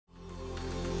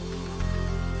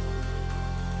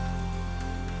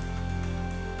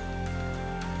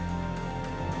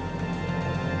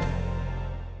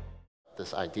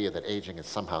this idea that aging is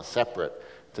somehow separate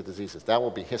to diseases. That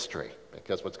will be history,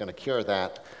 because what's going to cure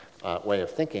that way of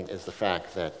thinking is the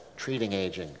fact that treating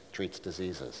aging treats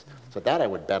diseases. So that I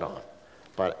would bet on.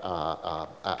 But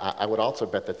I would also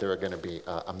bet that there are going to be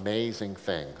amazing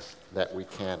things that we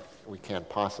can't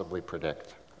possibly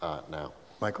predict now.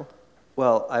 Michael?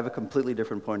 Well, I have a completely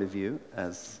different point of view,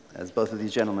 as both of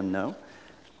these gentlemen know.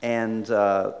 And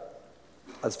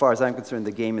as far as I'm concerned,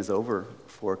 the game is over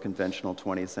for conventional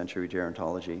 20th century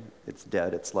gerontology. It's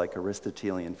dead. It's like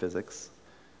Aristotelian physics.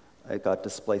 It got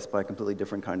displaced by a completely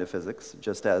different kind of physics,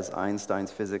 just as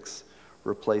Einstein's physics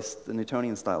replaced the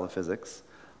Newtonian style of physics.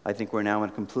 I think we're now in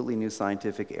a completely new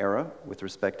scientific era with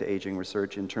respect to aging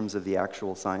research in terms of the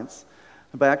actual science.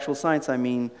 And by actual science, I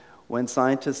mean when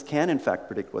scientists can, in fact,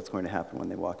 predict what's going to happen when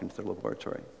they walk into the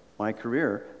laboratory. My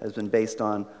career has been based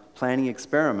on planning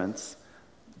experiments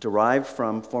derived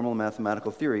from formal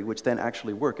mathematical theory, which then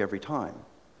actually work every time.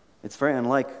 It's very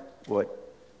unlike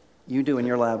what you do in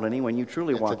your lab, Lenny, when you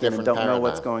truly walk in and don't know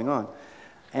what's going on.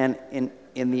 And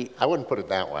in the I wouldn't put it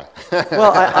that way.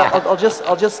 well, I'll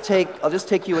just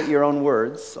take you at your own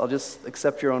words. I'll just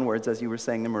accept your own words as you were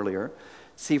saying them earlier.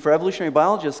 See, for evolutionary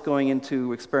biologists going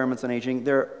into experiments on aging,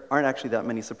 there aren't actually that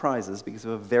many surprises because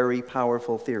of a very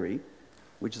powerful theory,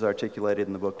 which is articulated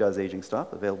in the book Does Aging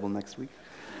Stop? Available next week.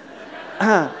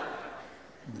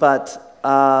 But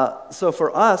so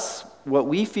for us, what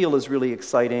we feel is really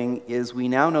exciting is we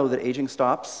now know that aging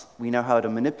stops. We know how to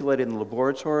manipulate it in the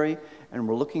laboratory, and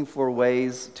we're looking for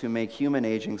ways to make human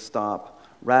aging stop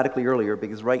radically earlier,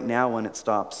 because right now when it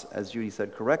stops, as Judy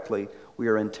said correctly, we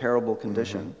are in terrible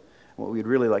condition. What we'd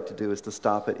really like to do is to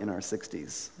stop it in our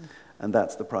 60s. And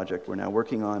that's the project we're now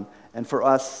working on. And for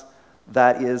us,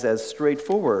 that is as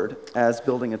straightforward as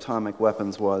building atomic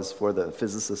weapons was for the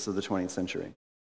physicists of the 20th century.